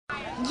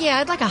Yeah,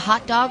 I'd like a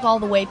hot dog all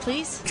the way,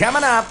 please.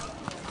 Coming up.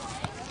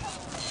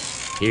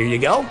 Here you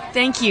go.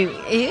 Thank you.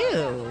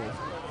 Ew.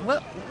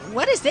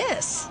 What is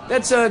this?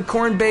 That's a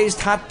corn-based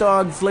hot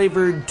dog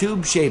flavored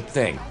tube-shaped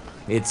thing.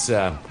 It's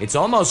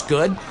almost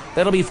good.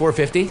 That'll be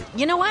 $4.50.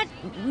 You know what?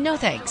 No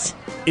thanks.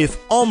 If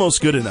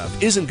almost good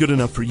enough isn't good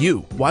enough for you,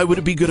 why would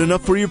it be good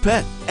enough for your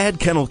pet?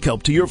 Add kennel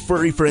kelp to your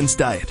furry friend's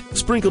diet.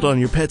 Sprinkled on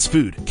your pet's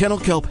food, kennel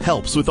kelp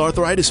helps with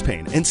arthritis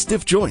pain and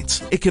stiff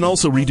joints. It can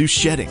also reduce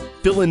shedding,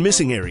 fill in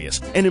missing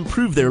areas, and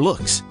improve their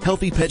looks.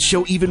 Healthy pets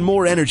show even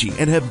more energy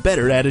and have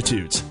better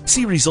attitudes.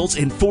 See results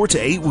in 4 to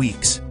 8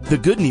 weeks. The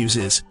good news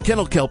is,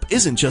 kennel kelp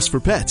isn't just for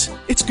pets.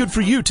 It's good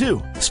for you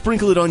too.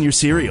 Sprinkle it on your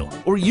cereal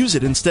or use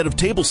it instead of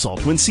table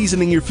salt when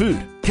seasoning your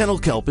food. Kennel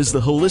kelp is the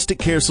holistic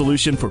care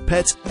solution for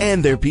pets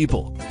and their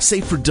people.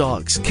 Safe for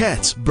dogs,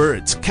 cats,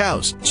 birds,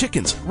 cows,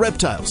 chickens,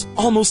 reptiles,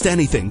 almost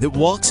anything that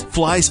walks,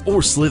 flies,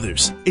 or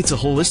slithers. It's a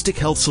holistic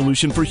health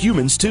solution for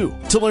humans too.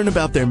 To learn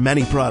about their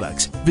many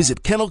products,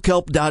 visit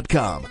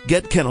kennelkelp.com.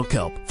 Get Kennel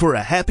Kelp for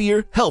a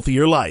happier,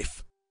 healthier life.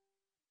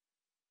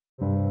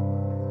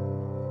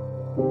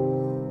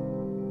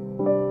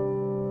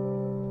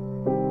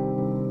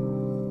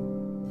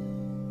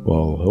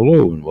 Well,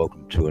 hello and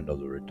welcome to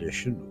another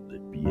edition of the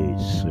BA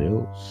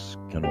Sales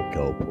Kennel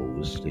Kelp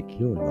Holistic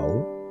Healing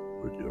Hour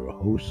with your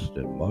host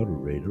and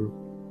moderator,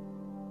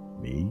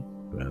 me,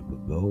 Grandpa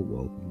Bill.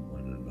 Welcome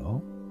one and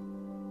all.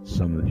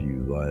 Some of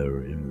you via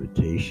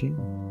invitation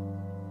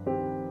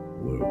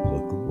were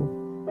applicable.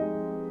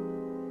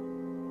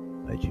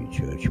 My two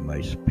church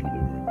mice, Peter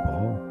and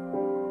Paul.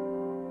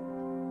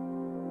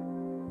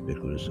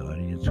 Ubiquitous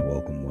audience,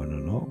 welcome one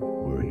and all.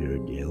 We're here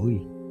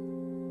daily.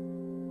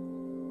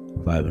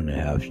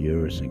 5.5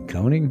 years and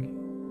counting.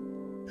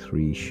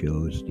 3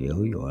 shows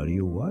daily,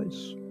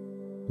 audio-wise.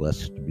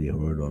 Blessed to be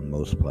heard on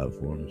most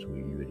platforms where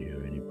you would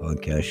hear any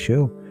podcast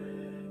show.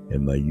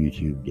 And my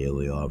YouTube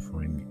daily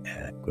offering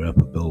at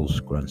Grandpa Bill's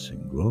Grunts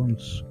and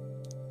Groans.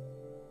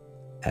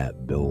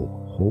 At Bill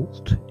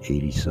Holt,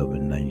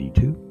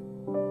 8792.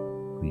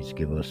 Please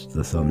give us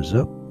the thumbs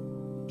up.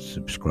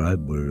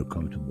 Subscribe where you're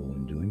comfortable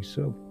in doing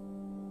so.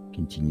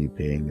 Continue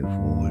paying it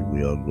forward.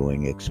 We are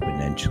growing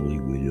exponentially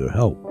with your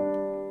help.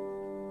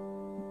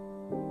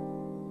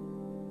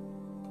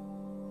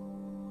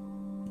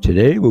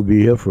 Today we'll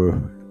be here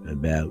for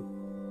about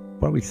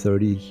probably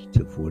 30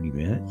 to 40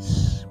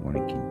 minutes. I want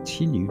to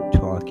continue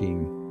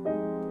talking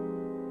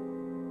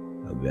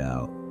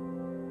about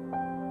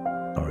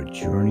our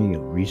journey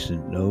of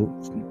recent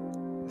note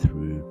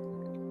through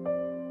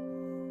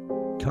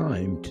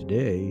time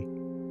today,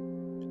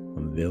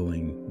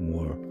 unveiling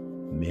more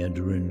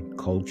Mandarin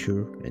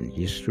culture and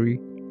history,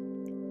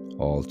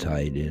 all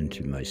tied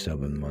into my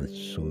 7-month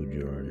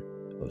sojourn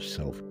of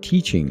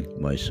self-teaching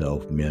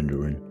myself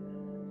Mandarin,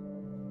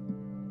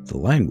 the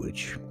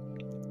language.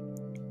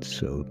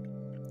 So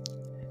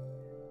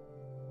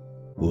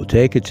we'll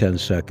take a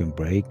 10-second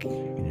break,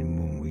 and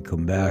when we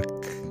come back,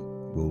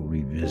 we'll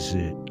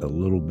revisit a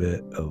little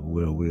bit of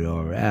where we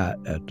are at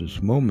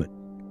this moment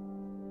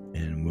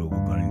and where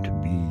we're going to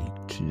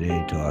be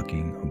today,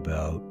 talking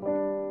about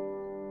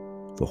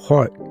the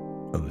heart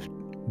of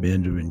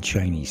Mandarin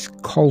Chinese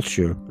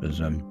culture,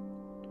 as I'm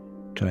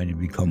trying to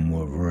become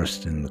more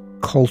versed in the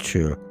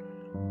culture,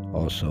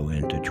 also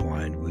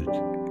intertwined with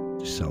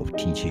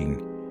self-teaching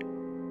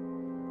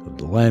of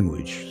the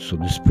language. So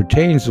this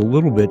pertains a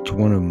little bit to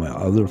one of my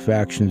other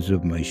factions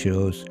of my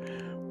shows,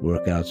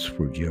 Workouts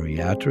for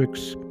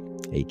Geriatrics,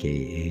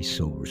 aka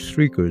Silver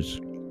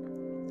Streakers,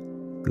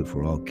 good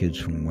for all kids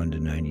from 1 to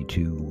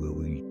 92, where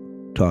we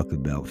talk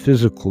about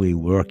physically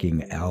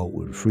working out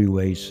with free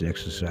weights,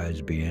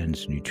 exercise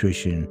bands,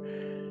 nutrition,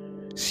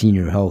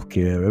 senior health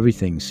care,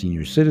 everything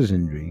senior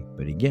citizenry.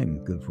 But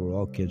again, good for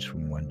all kids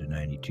from 1 to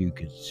 92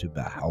 because it's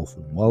about health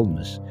and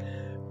wellness.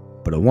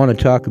 But I want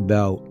to talk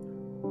about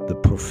the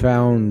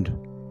profound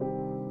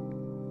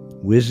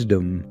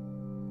wisdom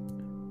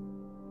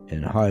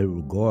and high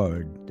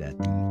regard that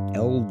the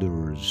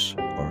elders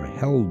are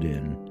held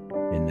in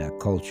that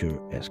culture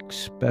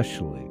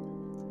especially.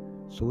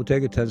 So we'll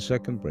take a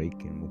 10-second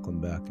break and we'll come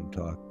back and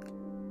talk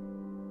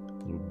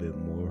a little bit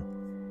more,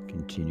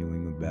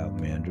 continuing about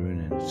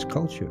Mandarin and its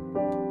culture.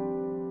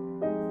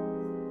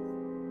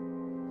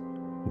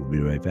 We'll be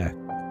right back.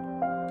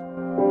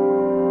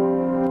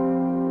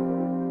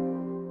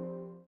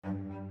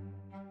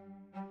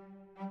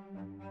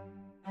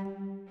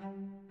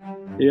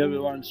 Hey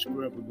everyone, it's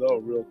Grandpa Bill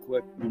real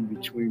quick in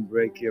between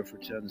break here for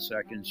 10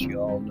 seconds.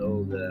 You all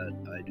know that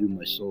I do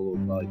my solo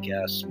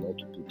podcasts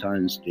multiple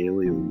times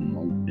daily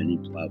on many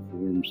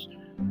platforms.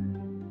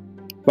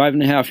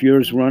 5.5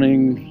 years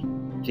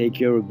running, take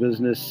care of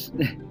business,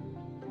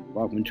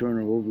 Bachman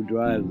Turner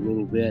Overdrive a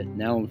little bit.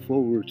 Now in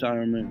full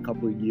retirement, a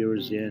couple of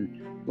years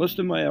in. Most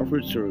of my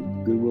efforts are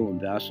Goodwill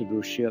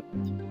ambassadorship.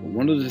 But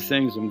one of the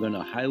things I'm going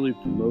to highly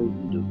promote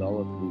and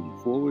develop moving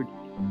forward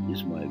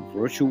is my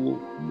virtual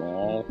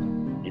mall,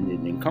 and it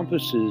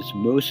encompasses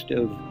most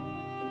of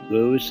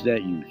Those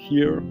that you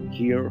hear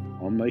here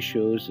on my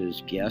shows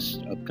as guests,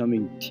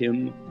 upcoming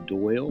Tim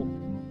Doyle,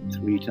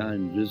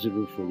 3-time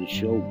visitor for the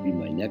show, will be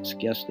my next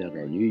guest at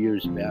our New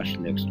Year's Bash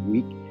next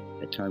week.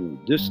 At time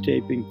of this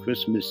taping,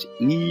 Christmas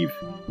Eve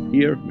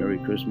here. Merry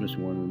Christmas,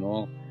 one and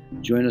all.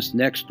 Join us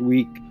next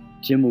week.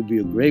 Tim will be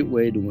a great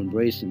way to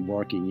embrace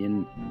embarking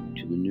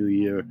into the new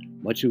year.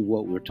 Much of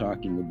what we're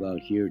talking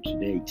about here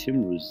today,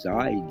 Tim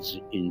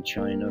resides in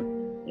China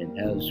and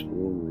has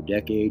for over a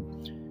decade.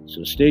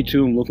 So stay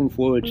tuned. Looking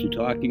forward to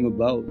talking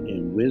about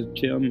and with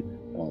Tim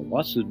on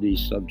lots of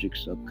these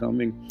subjects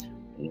upcoming.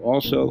 And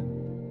also,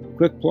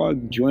 quick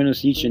plug, join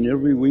us each and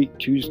every week,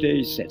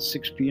 Tuesdays at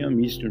 6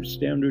 p.m. Eastern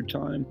Standard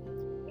Time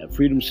at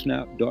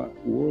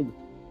freedomsnap.org.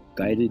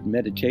 Guided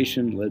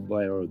meditation led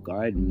by our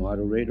guide and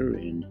moderator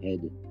and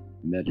head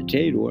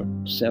meditator,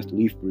 Seth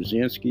Leaf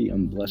Brzezinski.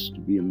 I'm blessed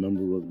to be a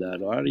member of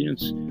that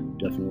audience.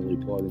 Definitely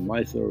part of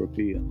my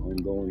therapy,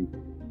 ongoing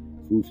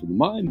food for the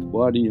mind, the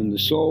body, and the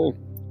soul.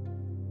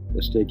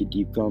 Let's take a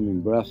deep,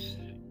 calming breath.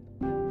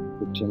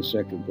 Quick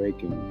 10-second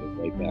break and we'll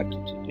get right back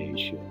to today's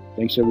show.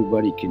 Thanks,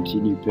 everybody.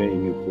 Continue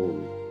paying it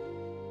forward.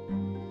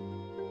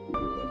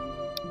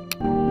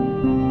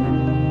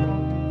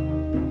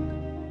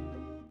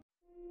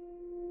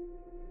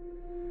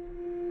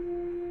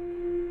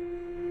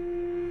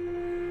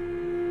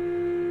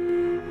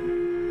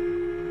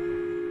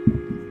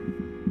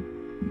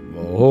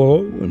 Hello,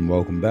 and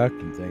welcome back,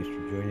 and thanks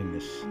for joining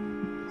us.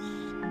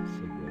 Let's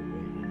segue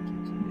right into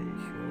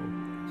today's show.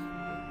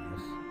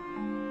 Thanks for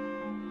joining us.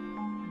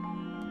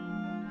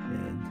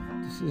 And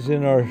this is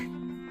in our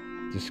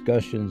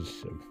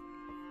discussions of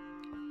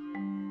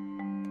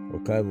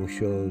archival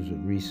shows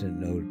of recent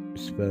note,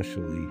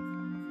 especially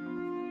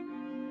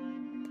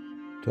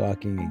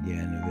talking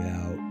again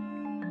about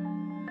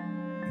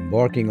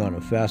embarking on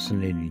a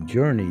fascinating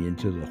journey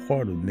into the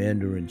heart of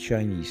Mandarin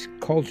Chinese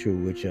culture,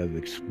 which I've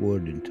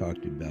explored and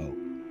talked about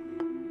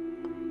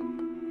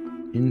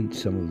in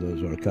some of those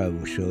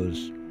archival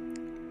shows,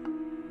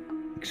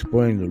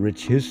 exploring the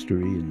rich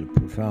history and the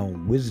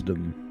profound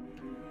wisdom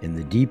and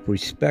the deep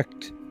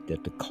respect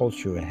that the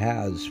culture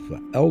has for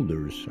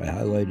elders. I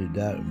highlighted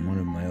that in one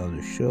of my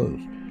other shows.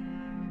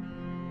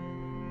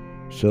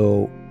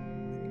 So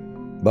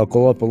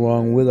buckle up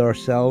along with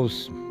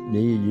ourselves,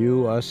 me,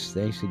 you, us.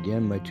 Thanks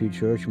again, my two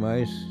church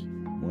mice,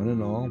 one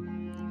and all.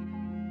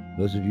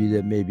 Those of you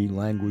that may be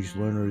language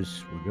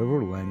learners,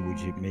 whatever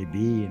language it may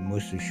be, and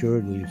most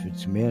assuredly if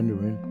it's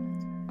Mandarin,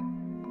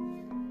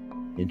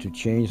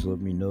 interchange, let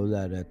me know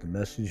that at the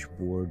message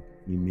board.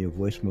 Leave me a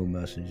voicemail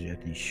message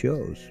at these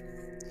shows,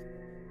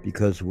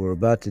 because we're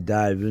about to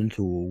dive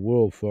into a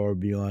world far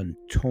beyond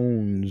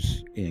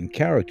tones and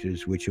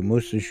characters, which are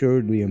most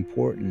assuredly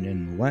important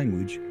in the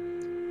language.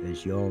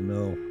 As you all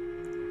know,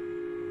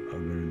 are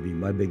going to be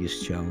my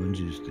biggest challenge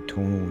is the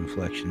tonal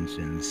inflections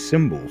and the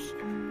symbols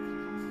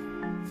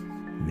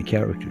and the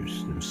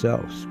characters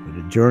themselves. But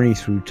a journey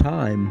through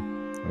time,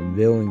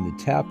 unveiling the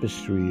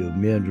tapestry of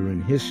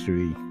Mandarin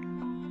history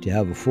to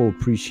have a full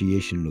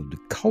appreciation of the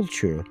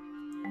culture,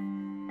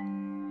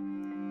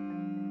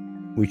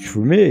 which for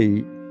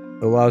me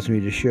allows me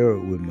to share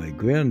it with my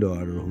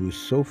granddaughter, who is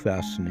so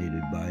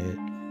fascinated by it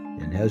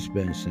and has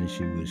been since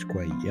she was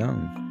quite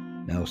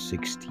young, now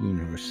 16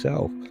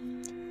 herself,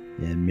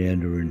 and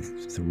Mandarin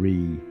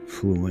 3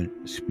 fluent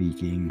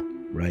speaking,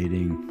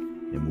 writing,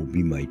 and will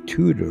be my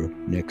tutor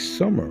next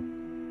summer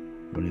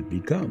when it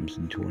becomes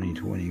in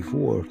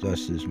 2024.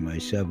 Thus is my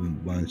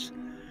 7 months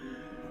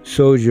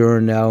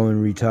sojourn now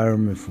in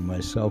retirement for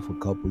myself, a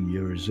couple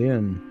years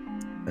in,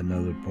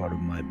 another part of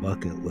my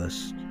bucket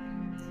list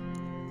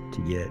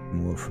to get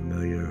more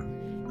familiar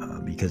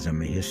because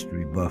I'm a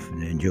history buff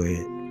and enjoy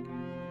it.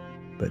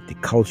 But the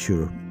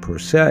culture per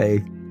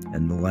se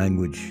and the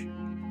language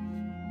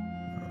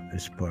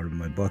is part of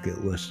my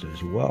bucket list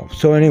as well.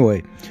 So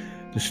anyway,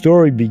 the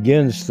story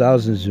begins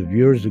thousands of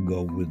years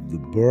ago with the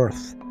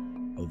birth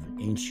of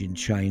ancient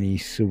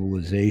Chinese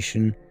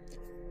civilization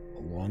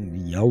along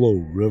the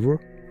Yellow River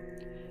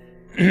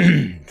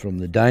from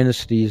the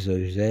dynasties of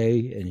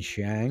Zhou and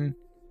Shang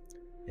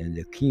and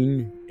the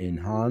Qin and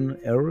Han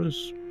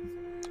eras.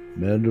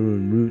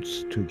 Mandarin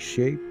roots took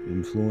shape,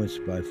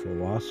 influenced by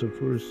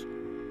philosophers,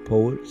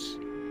 poets,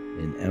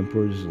 and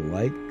emperors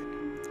alike.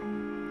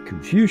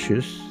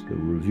 Confucius, the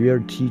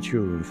revered teacher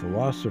and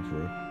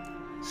philosopher,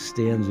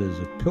 stands as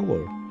a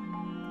pillar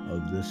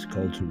of this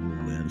cultural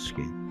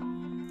landscape.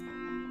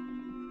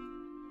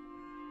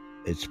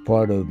 It's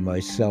part of my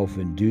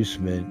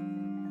self-inducement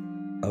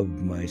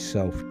of my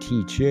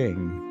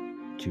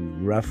self-teaching to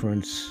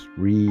reference,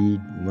 read,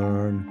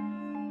 learn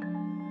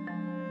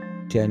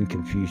 10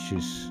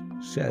 Confucius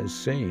says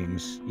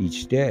sayings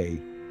each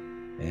day,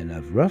 and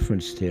I've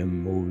referenced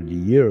him over the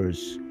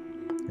years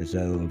as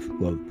I love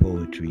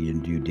poetry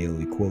and do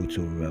daily quotes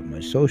over at my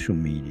social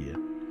media.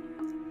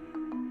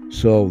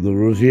 So the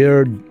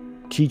revered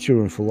teacher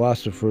and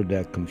philosopher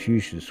that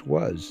Confucius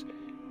was,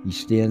 he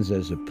stands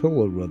as a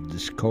pillar of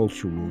this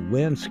cultural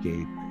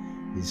landscape.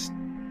 His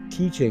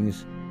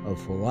teachings of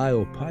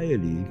filial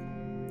piety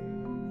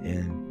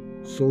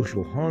and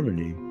social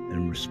harmony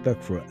and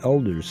respect for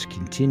elders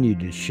continue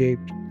to shape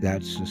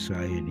that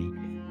society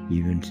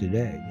even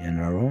today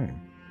and our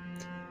own.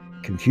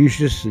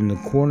 Confucius, in the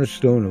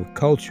cornerstone of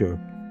culture,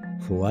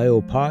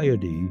 filial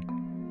piety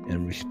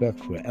and respect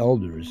for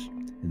elders,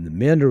 in the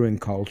Mandarin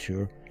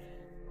culture,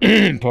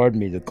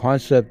 the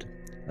concept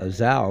of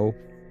Zhao,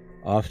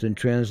 often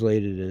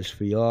translated as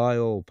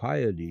filial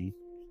piety,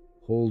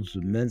 holds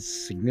immense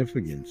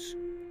significance.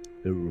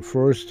 It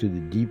refers to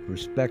the deep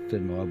respect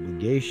and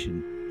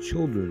obligation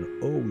children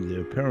owe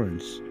their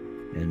parents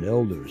and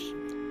elders.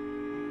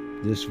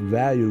 This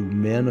value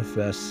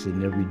manifests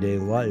in everyday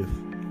life,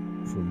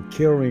 from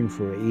caring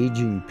for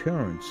aging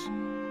parents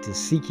to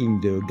seeking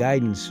their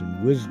guidance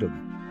and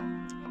wisdom.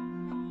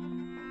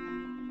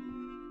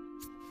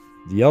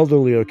 The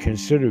elderly are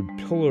considered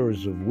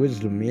pillars of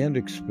wisdom and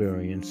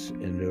experience,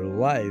 and their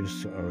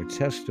lives are a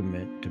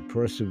testament to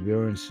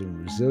perseverance and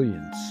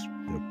resilience.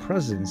 Their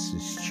presence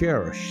is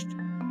cherished,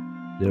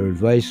 their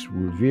advice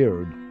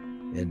revered,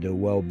 and their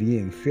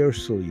well-being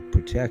fiercely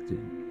protected.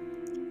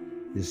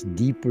 This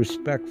deep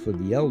respect for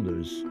the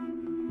elders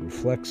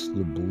reflects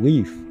the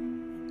belief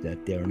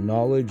that their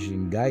knowledge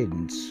and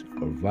guidance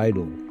are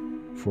vital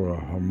for a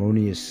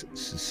harmonious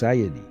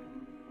society.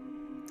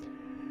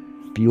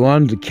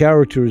 Beyond the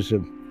characters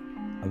of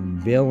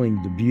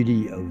unveiling the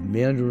beauty of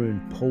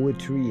Mandarin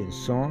poetry and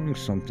song,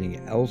 something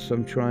else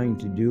I'm trying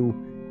to do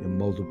in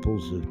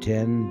multiples of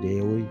 10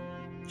 daily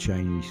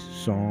Chinese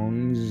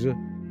songs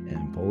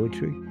and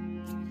poetry.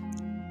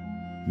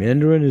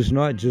 Mandarin is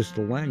not just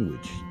a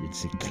language,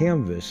 it's a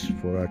canvas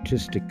for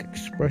artistic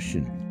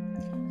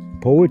expression.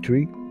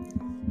 Poetry,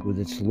 with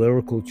its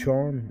lyrical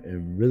charm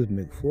and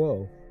rhythmic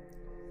flow,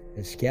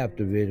 has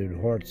captivated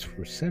hearts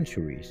for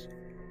centuries.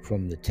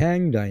 From the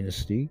Tang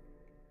Dynasty,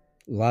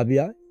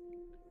 Labia,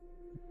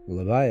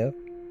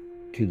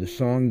 to the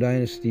Song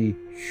Dynasty,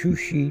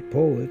 Shushi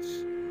poets,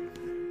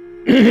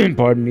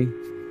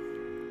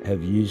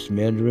 have used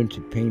Mandarin to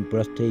paint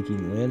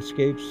breathtaking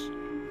landscapes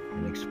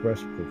and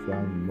express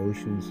profound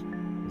emotions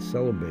and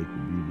celebrate the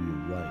beauty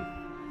of life.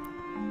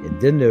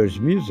 And then there's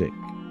music,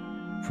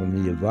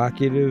 from the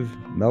evocative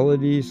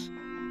melodies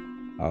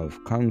of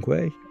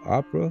Congee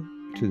opera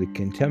to the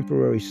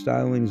contemporary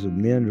stylings of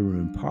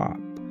Mandarin pop.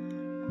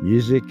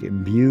 Music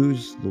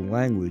imbues the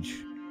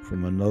language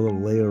from another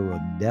layer of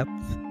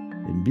depth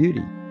and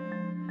beauty.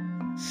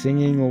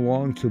 Singing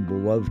along to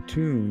beloved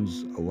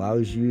tunes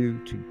allows you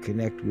to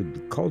connect with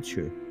the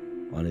culture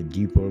on a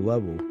deeper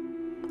level,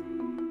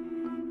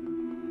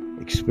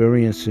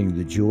 experiencing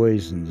the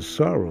joys and the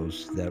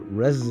sorrows that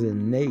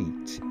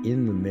resonate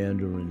in the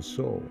Mandarin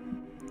soul.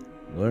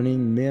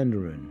 Learning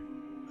Mandarin,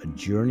 a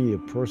journey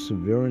of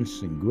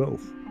perseverance and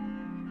growth.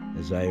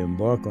 As I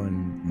embark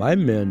on my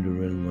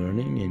Mandarin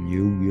learning, and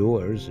you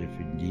yours, if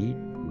indeed,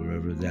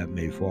 wherever that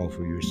may fall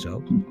for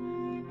yourself,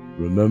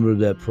 remember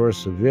that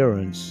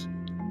perseverance,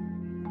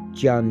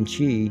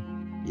 Jianqi,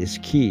 is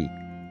key.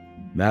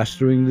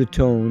 Mastering the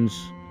tones,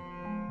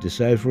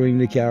 deciphering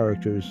the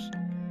characters,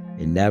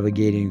 and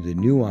navigating the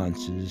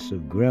nuances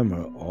of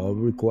grammar all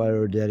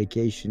require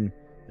dedication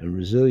and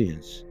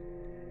resilience,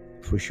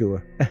 for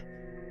sure.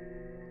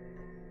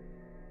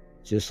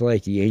 Just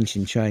like the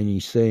ancient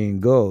Chinese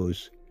saying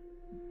goes,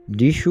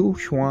 Dishu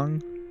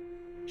Shuang,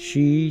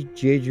 Shi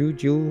Jeju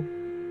Ju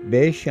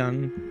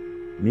Beishang,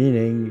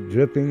 meaning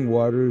dripping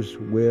waters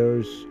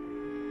wears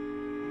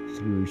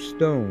through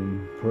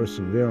stone,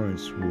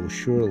 perseverance will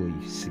surely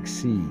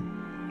succeed.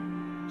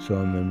 So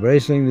I'm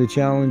embracing the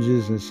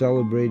challenges and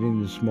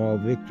celebrating the small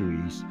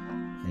victories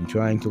and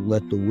trying to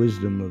let the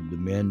wisdom of the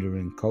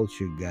Mandarin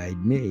culture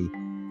guide me,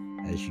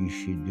 as you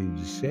should do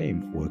the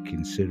same or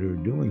consider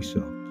doing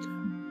so.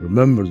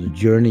 Remember, the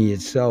journey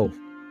itself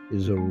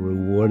is a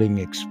rewarding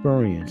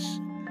experience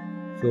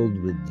filled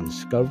with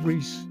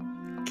discoveries,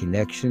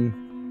 connection,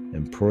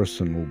 and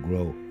personal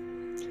growth.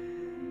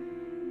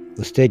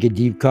 Let's take a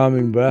deep,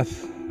 calming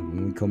breath.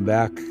 When we come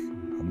back,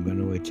 I'm going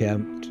to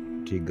attempt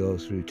to go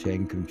through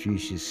 10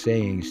 Confucius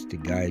sayings to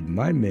guide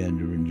my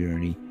Mandarin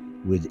journey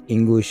with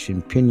English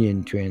and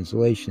Pinyin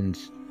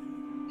translations.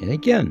 And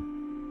again,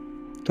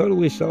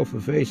 totally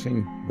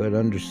self-effacing, but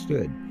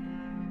understood.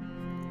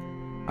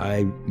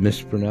 I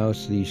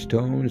mispronounce these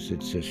tones.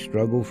 It's a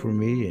struggle for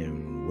me,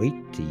 and wait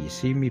till you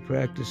see me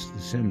practice the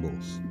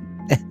symbols.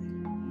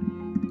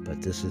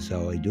 But this is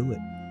how I do it.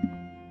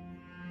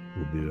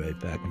 We'll be right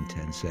back in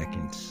 10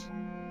 seconds.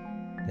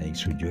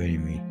 Thanks for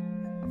joining me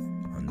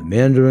on the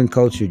Mandarin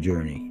Culture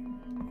Journey.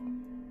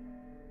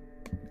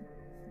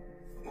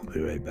 We'll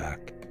be right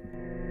back.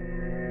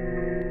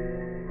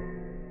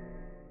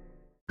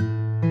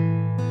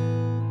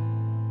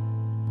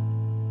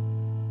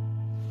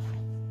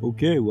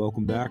 Okay,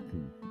 welcome back,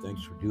 and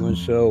thanks for doing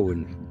so.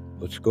 And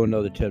let's go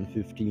another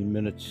 10-15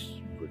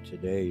 minutes for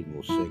today, and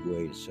we'll segue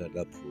and set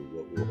up for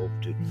what we'll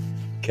hope to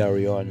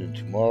carry on in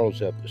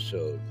tomorrow's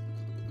episode.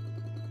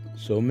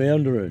 So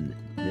Mandarin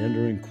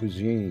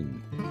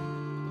cuisine,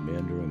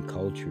 Mandarin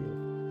culture.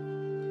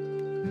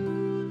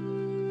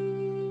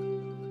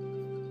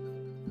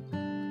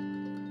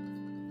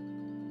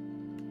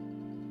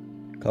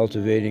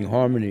 Cultivating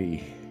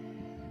harmony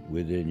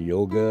within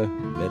yoga,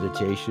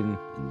 meditation,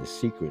 and the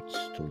secrets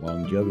to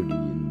longevity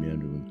in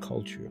Mandarin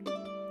culture.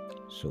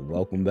 So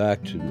welcome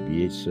back to the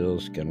B8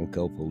 Sales Kennel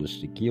Kelp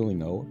Holistic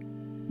Healing Hour.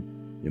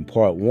 In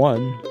part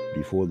one,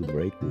 before the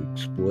break, we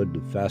explored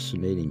the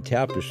fascinating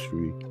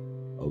tapestry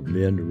of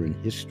Mandarin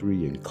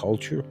history and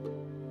culture,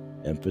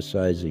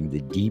 emphasizing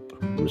the deep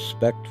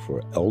respect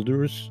for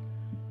elders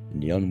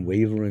and the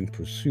unwavering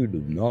pursuit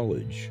of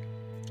knowledge.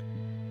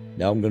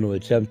 Now I'm going to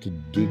attempt to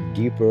dig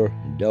deeper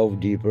and delve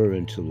deeper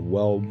into the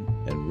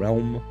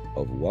realm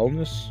of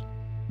wellness,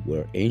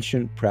 where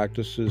ancient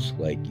practices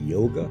like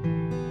yoga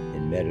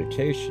and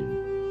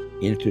meditation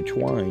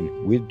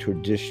intertwine with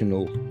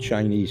traditional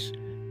Chinese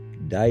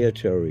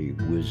dietary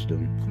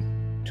wisdom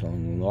to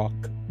unlock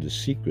the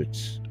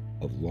secrets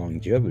of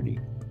longevity,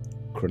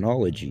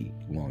 chronology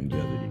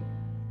longevity.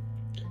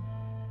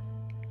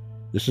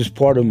 This is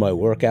part of my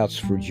workouts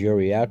for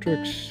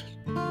geriatrics,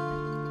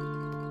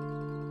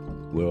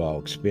 where I'll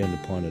expand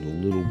upon it a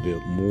little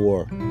bit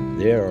more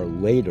there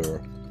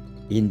later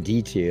in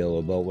detail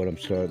about what I'm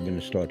going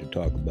to start to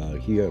talk about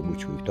here,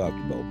 which we've talked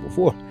about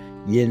before,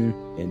 yin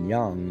and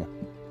yang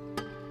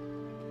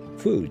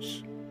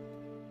foods.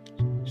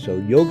 So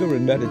yoga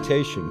and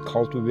meditation,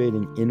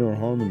 cultivating inner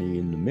harmony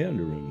in the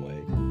Mandarin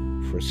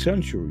way. For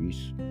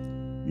centuries,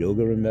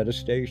 yoga and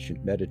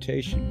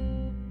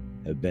meditation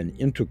have been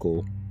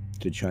integral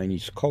to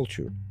Chinese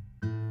culture,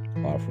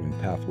 offering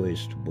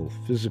pathways to both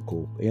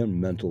physical and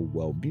mental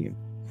well-being,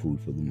 food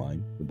for the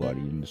mind, the body,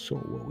 and the soul,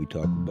 what we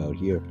talk about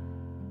here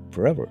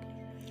forever.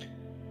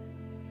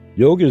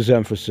 Yoga's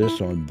emphasis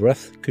on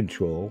breath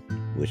control,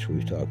 which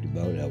we've talked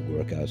about at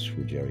Workouts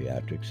for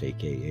Geriatrics,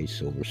 aka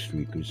Silver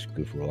Streakers,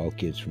 good for all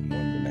kids from 1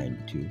 to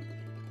 92.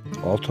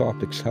 All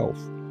topics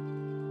health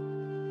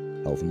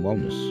and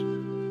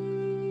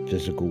wellness,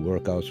 physical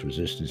workouts,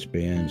 resistance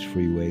bands,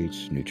 free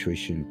weights,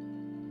 nutrition,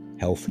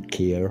 health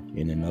care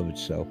in and of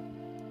itself.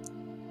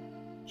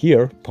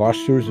 Here,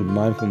 postures and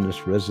mindfulness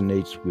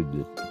resonates with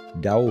the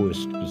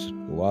Taoist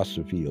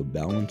philosophy of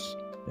balance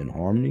and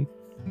harmony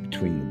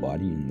between the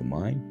body and the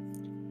mind.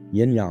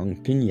 Yin-yang,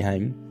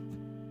 Pin-yang,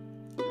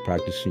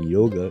 practicing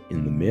yoga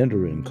in the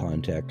Mandarin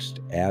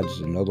context adds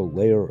another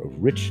layer of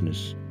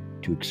richness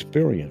to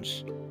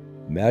experience.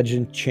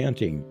 Imagine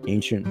chanting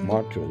ancient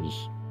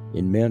mantras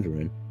in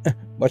Mandarin,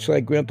 much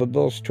like Grandpa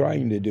Bill's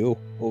trying to do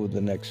over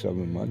the next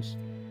 7 months,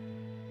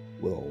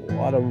 with a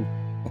lot of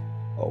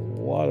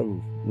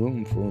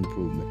room for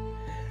improvement.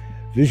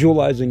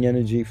 Visualizing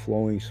energy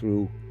flowing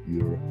through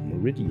your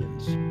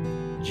meridians,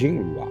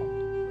 Jinglu,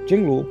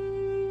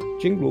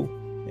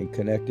 and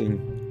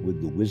connecting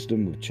with the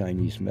wisdom of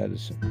Chinese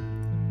medicine.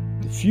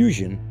 The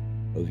fusion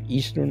of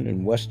Eastern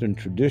and Western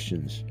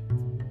traditions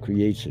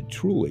creates a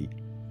truly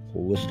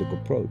holistic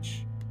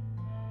approach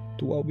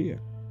to well-being.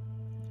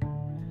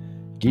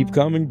 Deep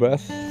calming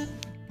breath,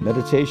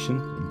 meditation,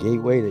 a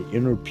gateway to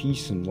inner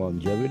peace and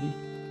longevity.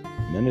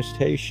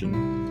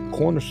 Meditation,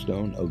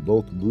 cornerstone of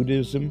both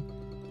Buddhism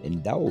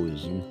and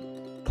Taoism,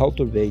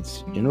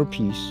 cultivates inner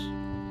peace,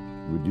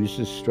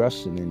 reduces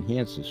stress, and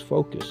enhances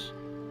focus.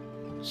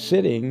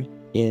 Sitting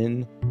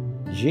in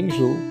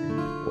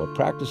Jingzhu or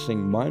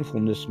practicing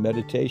mindfulness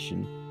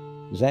meditation,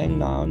 Zhang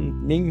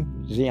Nan Ning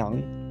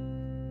Xiang,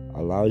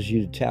 allows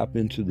you to tap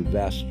into the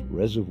vast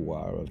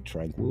reservoir of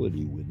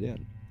tranquility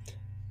within.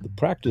 The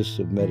practice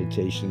of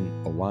meditation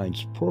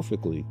aligns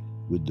perfectly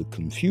with the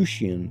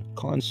Confucian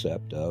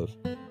concept of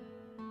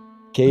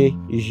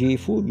Congee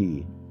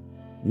Fugi,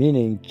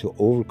 meaning to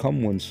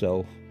overcome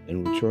oneself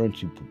and return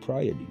to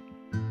propriety.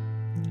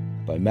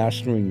 By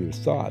mastering your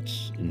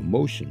thoughts and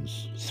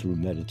emotions through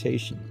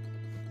meditation,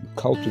 you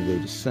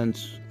cultivate a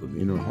sense of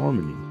inner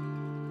harmony,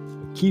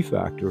 a key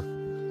factor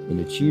in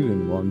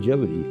achieving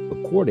longevity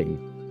according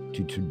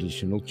to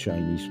traditional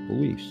Chinese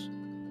beliefs.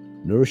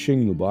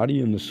 Nourishing the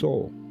body and the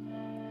soul,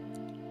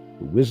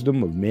 the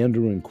wisdom of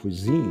Mandarin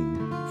cuisine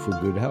for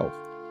good health.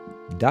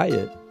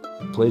 Diet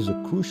plays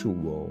a crucial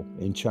role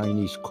in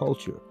Chinese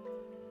culture,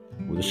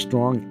 with a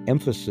strong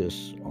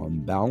emphasis on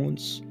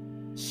balance,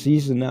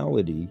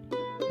 seasonality,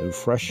 and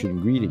fresh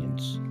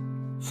ingredients.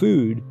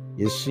 Food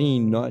is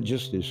seen not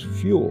just as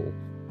fuel,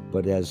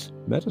 but as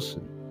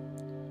medicine.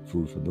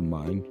 Food for the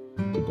mind,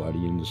 the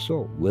body, and the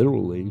soul.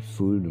 Literally,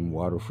 food and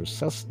water for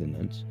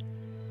sustenance.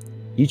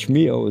 Each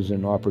meal is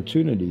an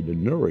opportunity to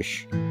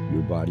nourish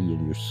your body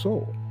and your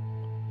soul.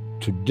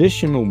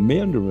 Traditional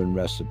Mandarin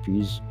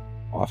recipes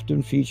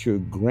often feature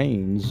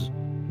grains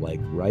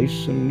like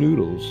rice and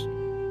noodles,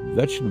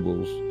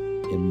 vegetables,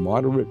 and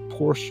moderate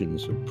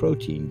portions of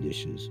protein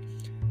dishes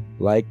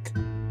like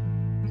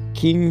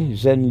king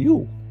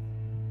zhenyu,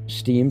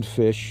 steamed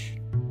fish,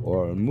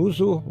 or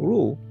muzu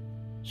ru,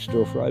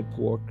 stir-fried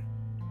pork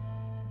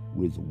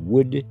with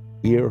wood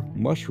ear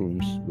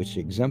mushrooms, which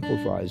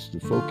exemplifies the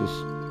focus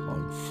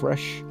on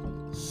fresh,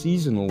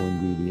 seasonal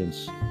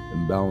ingredients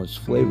and balanced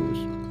flavors.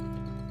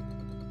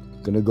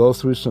 Going to go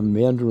through some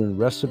Mandarin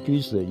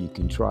recipes that you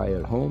can try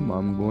at home.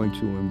 I'm going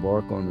to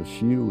embark on a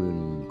few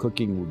in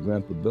Cooking with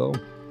Grandpa Bill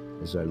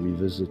as I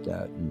revisit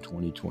that in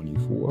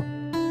 2024.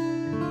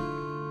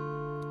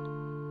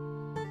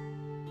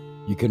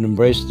 You can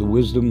embrace the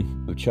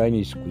wisdom of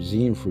Chinese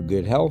cuisine for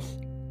good health.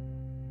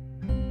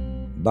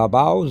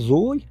 Babao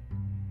Zui,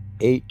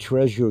 8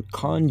 treasure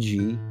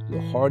congee. The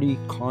hearty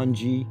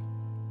congee,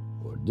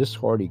 or this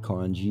hearty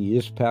congee,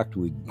 is packed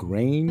with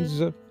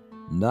grains,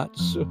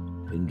 nuts,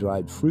 and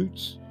dried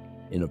fruits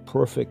in a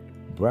perfect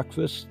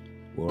breakfast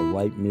or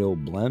light meal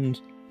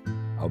blend.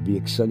 I'll be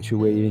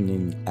accentuating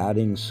and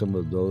adding some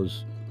of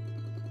those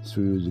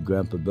through the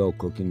Grandpa Bell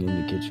Cooking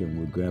in the Kitchen,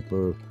 where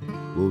Grandpa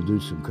will do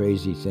some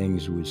crazy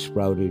things with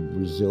sprouted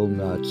Brazil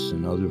nuts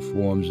and other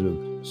forms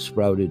of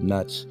sprouted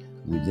nuts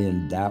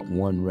within that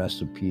one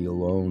recipe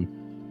alone,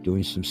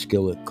 doing some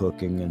skillet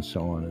cooking and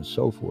so on and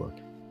so forth.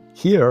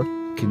 Here,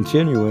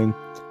 continuing,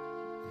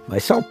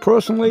 myself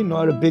personally,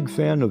 not a big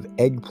fan of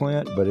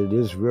eggplant, but it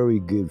is very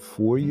good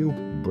for you.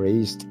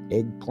 Braised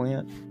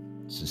eggplant.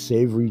 It's a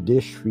savory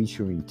dish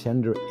featuring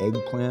tender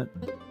eggplant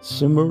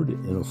simmered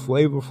in a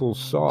flavorful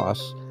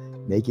sauce,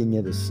 making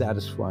it a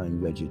satisfying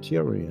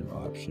vegetarian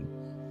option.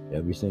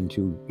 Everything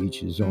to each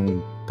his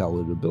own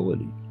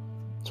palatability.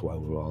 That's why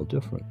we're all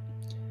different.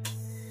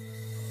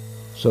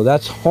 So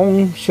that's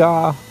Hong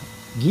Sha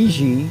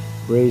Giji,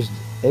 braised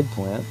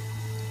eggplant,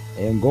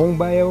 and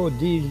Gongbao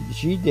Di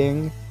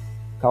Jiding,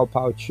 Cow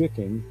Pao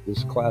chicken.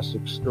 This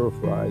classic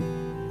stir-fry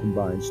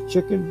combines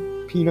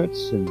chicken,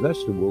 peanuts, and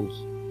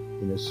vegetables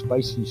in a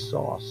spicy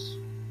sauce,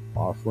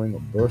 offering a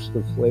burst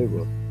of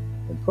flavor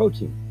and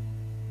protein.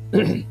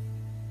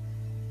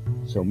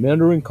 So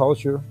Mandarin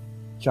culture,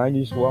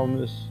 Chinese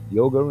wellness,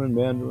 yoga and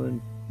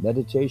Mandarin,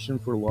 meditation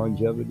for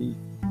longevity,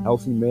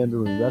 healthy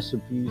Mandarin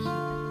recipes,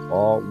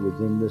 all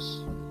within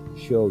this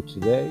show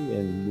today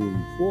and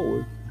moving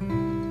forward.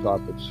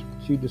 Topics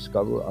to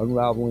discover: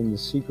 unraveling the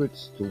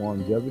secrets to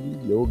longevity,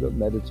 yoga,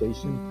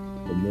 meditation,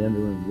 and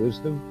Mandarin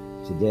wisdom.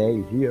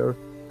 Today here,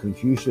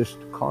 Confucius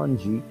to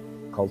Congee,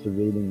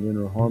 cultivating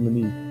inner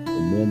harmony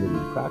and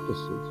Mandarin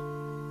practices,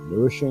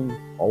 nourishing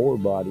all our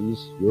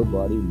bodies, your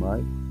body,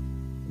 mind,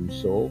 and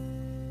soul.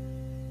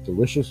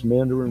 Delicious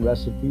Mandarin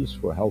recipes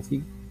for health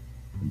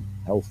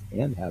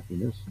and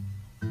happiness.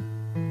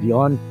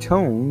 Beyond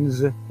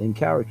tones and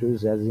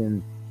characters, as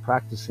in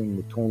practicing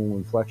the tonal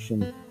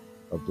inflection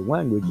of the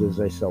language as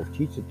I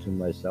self-teach it to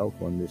myself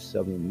on this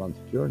 7-month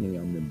journey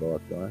I'm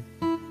embarked on.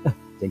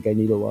 Think I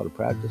need a lot of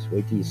practice.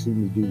 Wait till you see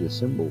me do the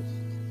symbols.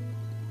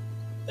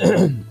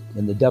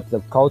 And the depth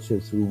of culture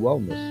through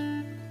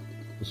wellness.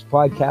 This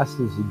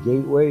podcast is a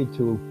gateway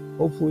to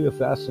hopefully a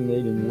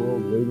fascinating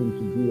world waiting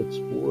to be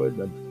explored.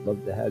 I'd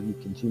love to have you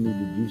continue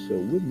to do so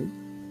with me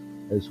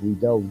as we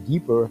delve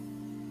deeper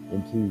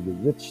into the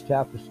rich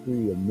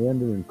tapestry of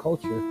Mandarin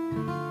culture.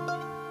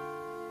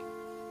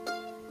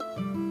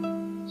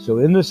 So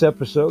in this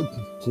episode,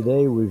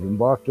 today we've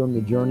embarked on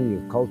the journey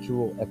of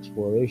cultural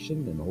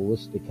exploration and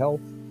holistic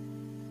health.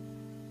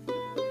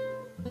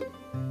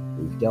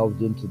 We've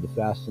delved into the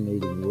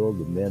fascinating world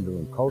of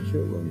Mandarin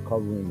culture,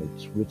 uncovering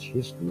its rich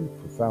history,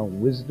 profound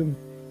wisdom,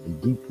 and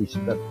deep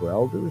respect for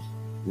elders,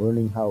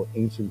 learning how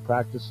ancient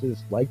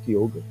practices like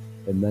yoga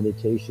and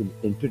meditation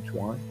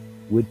intertwine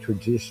with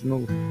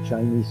traditional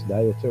Chinese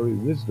dietary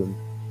wisdom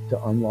to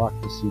unlock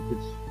the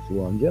secrets to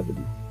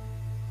longevity.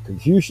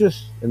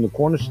 Confucius and the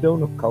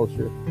cornerstone of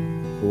culture,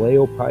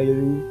 filial piety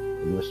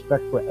and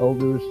respect for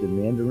elders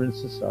in Mandarin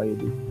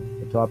society,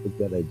 a topic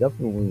that I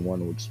definitely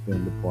want to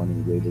expand upon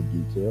in greater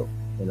detail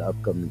in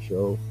upcoming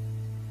shows.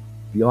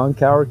 Beyond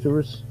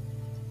characters,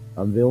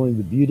 unveiling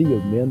the beauty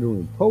of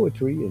Mandarin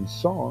poetry and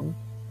song,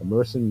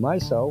 immersing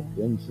myself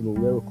into the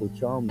lyrical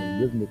charm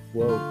and rhythmic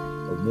flow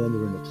of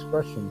Mandarin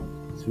expression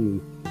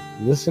through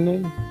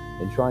listening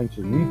and trying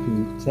to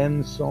repeat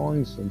 10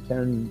 songs and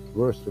 10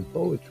 verses of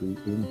poetry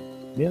in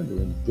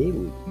Mandarin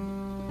daily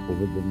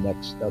over the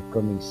next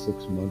upcoming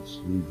 6 months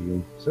through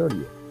June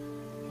 30th.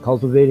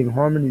 Cultivating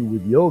harmony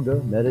with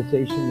yoga,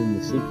 meditation, and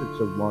the secrets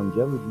of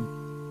longevity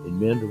in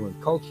Mandarin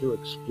culture,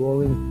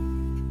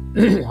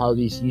 exploring how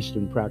these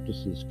Eastern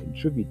practices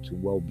contribute to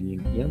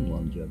well-being and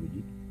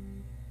longevity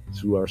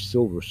through our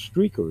silver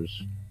streakers,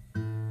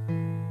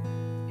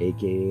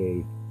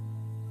 aka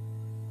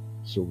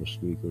Silver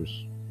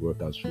Streakers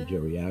Workouts for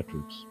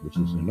Geriatrics, which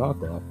is a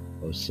knockoff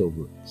of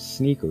Silver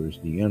Sneakers,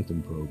 the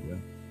Anthem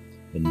program,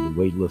 and the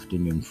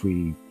weightlifting and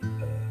free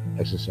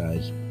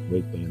exercise,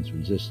 weight bands,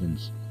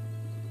 resistance,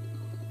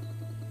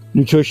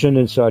 nutrition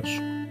and such.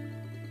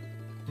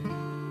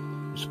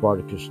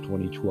 Spartacus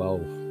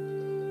 2012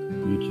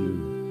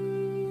 YouTube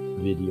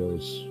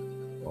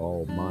videos,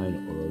 all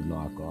mine are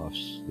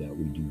knockoffs that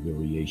we do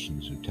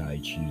variations of Tai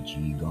Chi,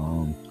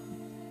 Qigong,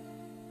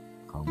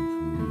 Kung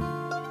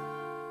Fu,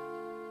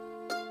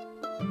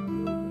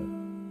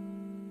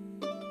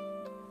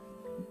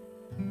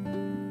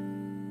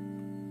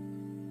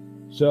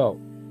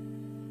 So,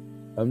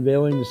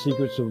 unveiling the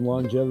secrets of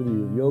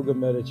longevity of yoga,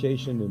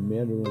 meditation, and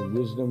Mandarin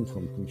wisdom,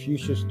 from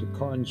Confucius to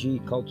Congee,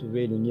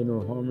 cultivating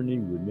inner harmony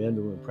with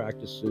Mandarin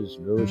practices,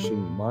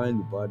 nourishing the mind,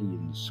 the body,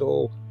 and the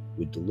soul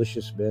with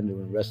delicious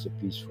Mandarin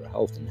recipes for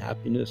health and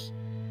happiness.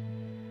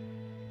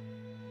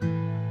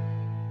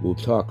 We'll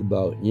talk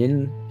about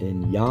yin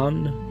and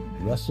yang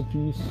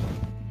recipes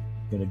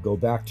going to go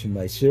back to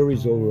my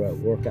series over at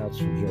Workouts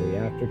for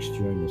Geriatrics.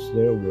 Join us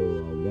there,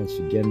 where I'll once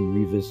again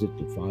revisit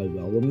the 5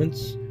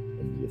 elements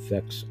and the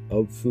effects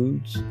of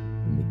foods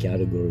in the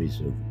categories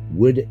of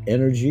wood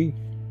energy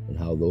and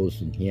how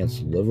those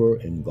enhance liver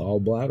and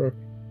gallbladder.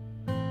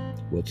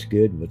 What's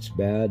good, what's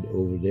bad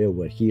over there,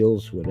 what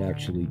heals, what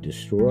actually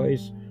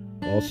destroys.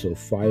 Also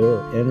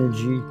fire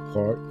energy,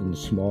 heart and the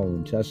small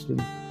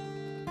intestine.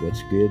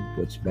 What's good,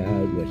 what's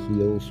bad, what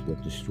heals,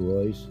 what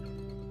destroys.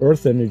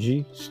 Earth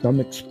energy,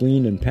 stomach,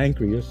 spleen, and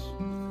pancreas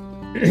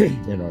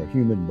in our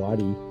human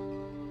body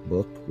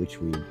book, which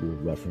we will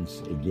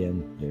reference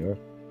again there.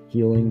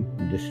 Healing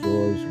and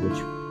destroys, which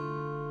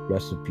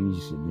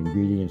recipes and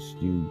ingredients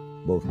do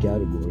both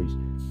categories.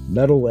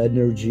 Metal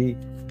energy,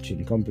 which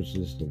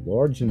encompasses the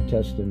large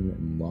intestine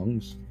and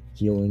lungs,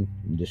 healing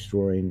and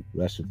destroying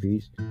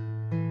recipes.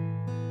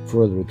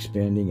 Further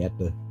expanding at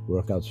the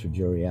Workouts for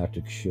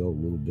Geriatrics show a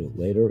little bit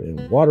later.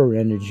 And water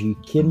energy,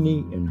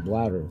 kidney and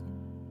bladder,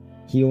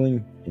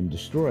 healing and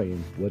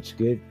destroying what's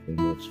good and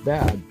what's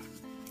bad.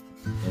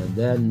 And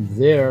then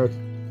there,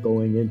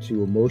 going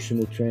into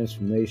emotional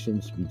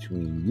transformations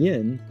between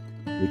yin,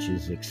 which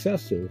is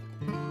excessive.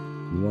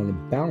 You want to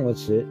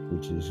balance it,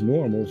 which is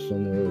normal,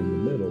 somewhere in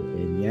the middle,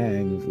 and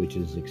yang, which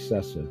is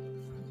excessive.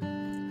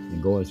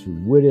 And going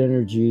through wood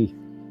energy,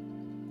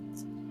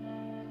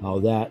 how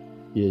that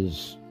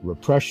is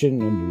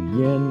repression under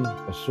yin,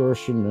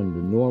 assertion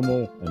under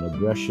normal, and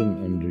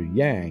aggression under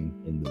yang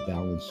in the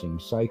balancing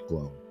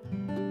cyclone.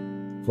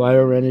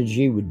 Fire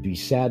energy would be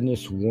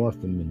sadness,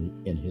 warmth,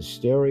 and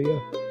hysteria.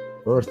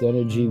 Earth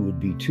energy would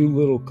be too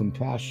little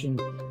compassion,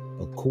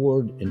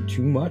 accord, and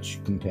too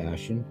much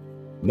compassion.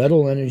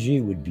 Metal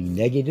energy would be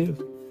negative,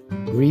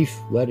 grief,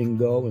 letting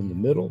go in the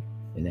middle,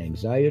 and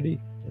anxiety.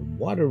 And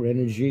water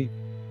energy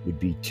would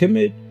be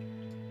timid,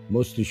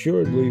 most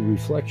assuredly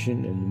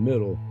reflection in the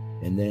middle,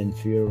 and then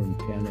fear and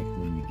panic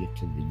when you get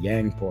to the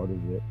yang part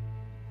of it.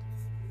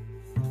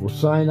 We'll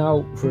sign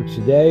out for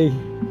today.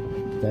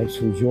 Thanks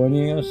for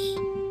joining us.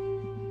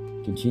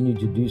 Continue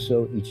to do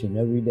so each and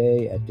every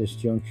day. At this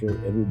juncture,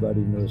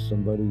 everybody knows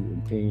somebody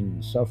in pain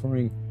and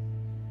suffering.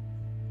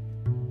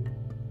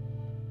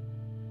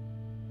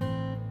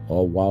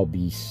 All wild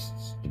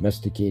beasts,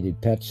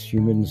 domesticated pets,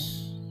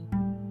 humans,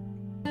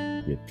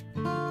 the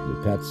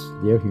pets,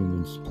 they're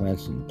humans,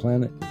 plants, and the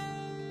planet.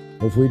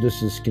 Hopefully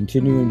this is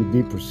continuing to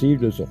be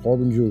perceived as a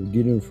harbinger of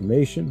good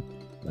information.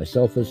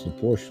 Myself as the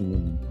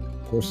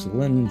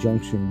porcelain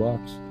junction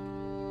box,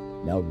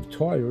 now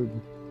retired,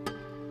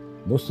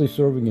 mostly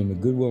serving in the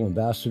Goodwill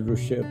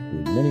Ambassadorship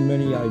with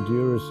many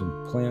ideas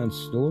and plans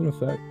still in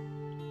effect.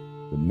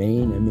 The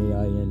Maine,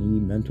 M-A-I-N-E,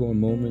 Mentor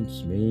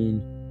Moments,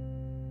 Maine,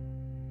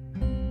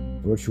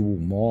 Virtual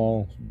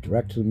Mall,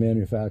 direct to the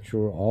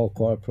manufacturer, all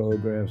car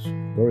programs,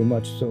 very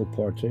much so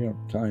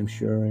part-time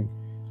sharing,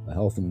 a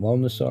health and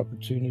wellness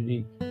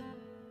opportunity,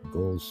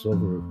 gold,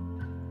 silver,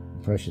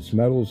 precious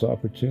metals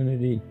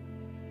opportunity,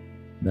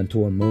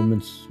 Mentor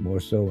Moments, more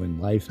so in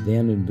life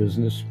than in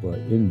business, but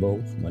in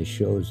both. My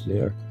shows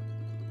there.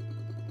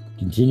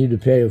 Continue to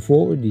pay it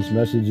forward. These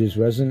messages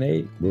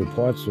resonate. We're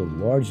parts of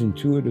large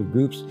intuitive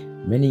groups,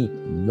 many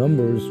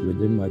numbers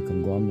within my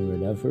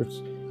conglomerate efforts.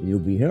 And you'll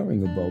be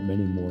hearing about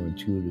many more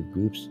intuitive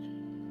groups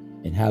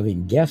and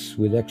having guests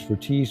with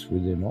expertise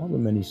within all the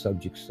many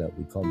subjects that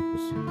we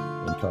compass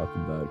and talk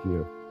about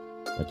here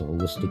at the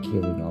Holistic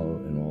Healing Hour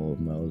and all of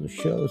my other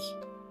shows.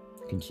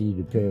 Continue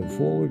to pay it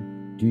forward.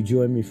 Do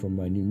join me for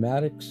my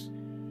pneumatics.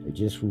 I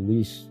just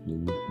released the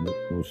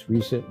most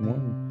recent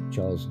one,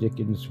 Charles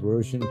Dickens'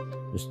 version,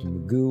 Mr.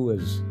 Magoo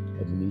as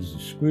Ebenezer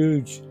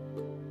Scrooge.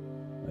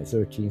 My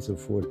 13th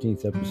or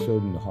 14th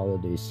episode in the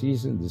holiday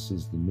season. This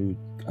is the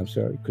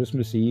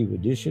Christmas Eve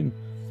edition.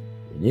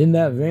 And in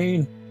that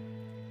vein,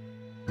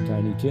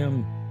 Tiny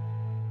Tim,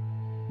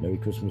 Merry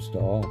Christmas to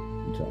all,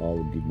 and to all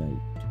a good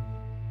night.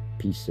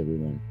 Peace,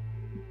 everyone.